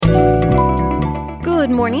Good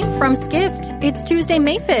morning from Skift. It's Tuesday,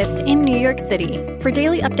 May 5th in New York City. For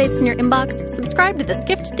daily updates in your inbox, subscribe to the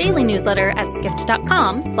Skift Daily newsletter at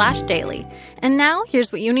skift.com/daily. And now,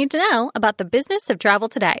 here's what you need to know about the business of travel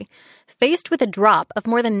today. Faced with a drop of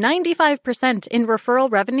more than 95% in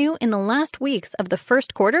referral revenue in the last weeks of the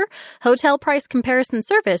first quarter, hotel price comparison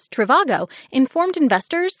service Trivago informed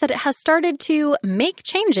investors that it has started to make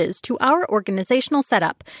changes to our organizational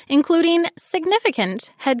setup, including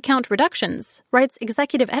significant headcount reductions, writes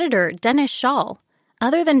executive editor Dennis Shaw.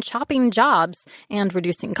 Other than chopping jobs and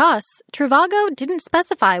reducing costs, Trivago didn't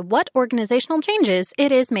specify what organizational changes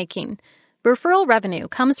it is making. Referral revenue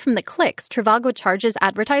comes from the clicks Trivago charges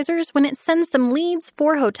advertisers when it sends them leads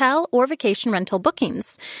for hotel or vacation rental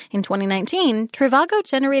bookings. In 2019, Trivago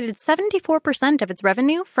generated 74% of its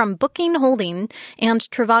revenue from Booking Holding and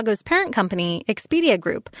Trivago's parent company, Expedia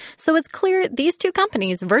Group. So it's clear these two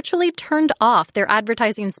companies virtually turned off their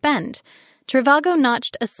advertising spend. Trivago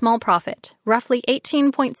notched a small profit, roughly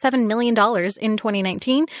 $18.7 million in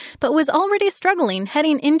 2019, but was already struggling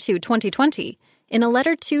heading into 2020. In a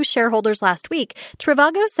letter to shareholders last week,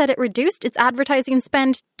 Trivago said it reduced its advertising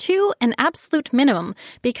spend to an absolute minimum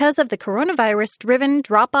because of the coronavirus-driven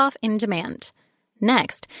drop-off in demand.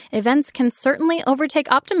 Next, events can certainly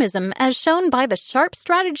overtake optimism as shown by the sharp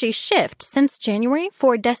strategy shift since January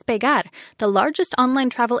for Despegar, the largest online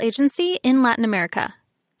travel agency in Latin America.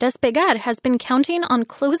 Despegar has been counting on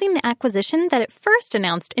closing the acquisition that it first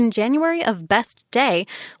announced in January of Best Day,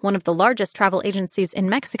 one of the largest travel agencies in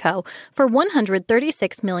Mexico, for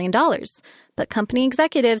 $136 million. But company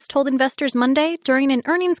executives told investors Monday during an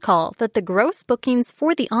earnings call that the gross bookings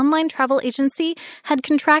for the online travel agency had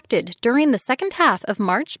contracted during the second half of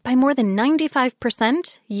March by more than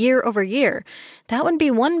 95% year over year. That would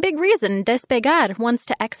be one big reason Despegar wants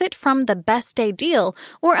to exit from the Best Day deal,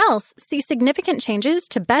 or else see significant changes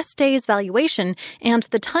to Best Day's valuation and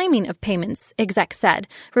the timing of payments, exec said,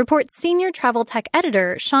 reports senior travel tech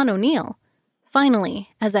editor Sean O'Neill. Finally,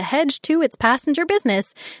 as a hedge to its passenger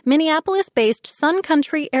business, Minneapolis-based Sun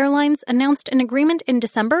Country Airlines announced an agreement in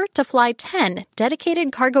December to fly 10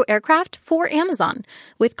 dedicated cargo aircraft for Amazon.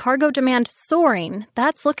 With cargo demand soaring,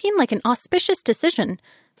 that's looking like an auspicious decision.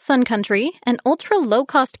 Sun Country, an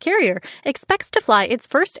ultra-low-cost carrier, expects to fly its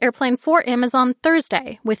first airplane for Amazon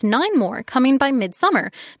Thursday, with 9 more coming by midsummer,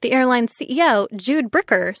 the airline's CEO, Jude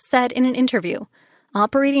Bricker, said in an interview.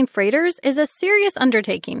 Operating freighters is a serious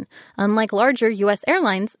undertaking. Unlike larger U.S.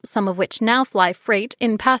 airlines, some of which now fly freight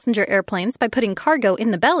in passenger airplanes by putting cargo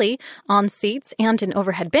in the belly, on seats, and in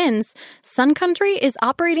overhead bins, Sun Country is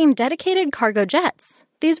operating dedicated cargo jets.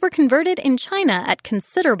 These were converted in China at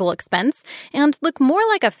considerable expense and look more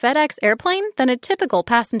like a FedEx airplane than a typical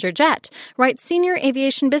passenger jet, writes senior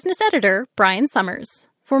aviation business editor Brian Summers.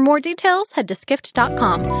 For more details, head to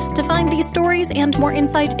skift.com. To find these stories and more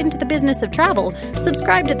insight into the business of travel,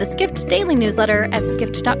 subscribe to the Skift Daily newsletter at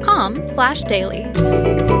skift.com/daily.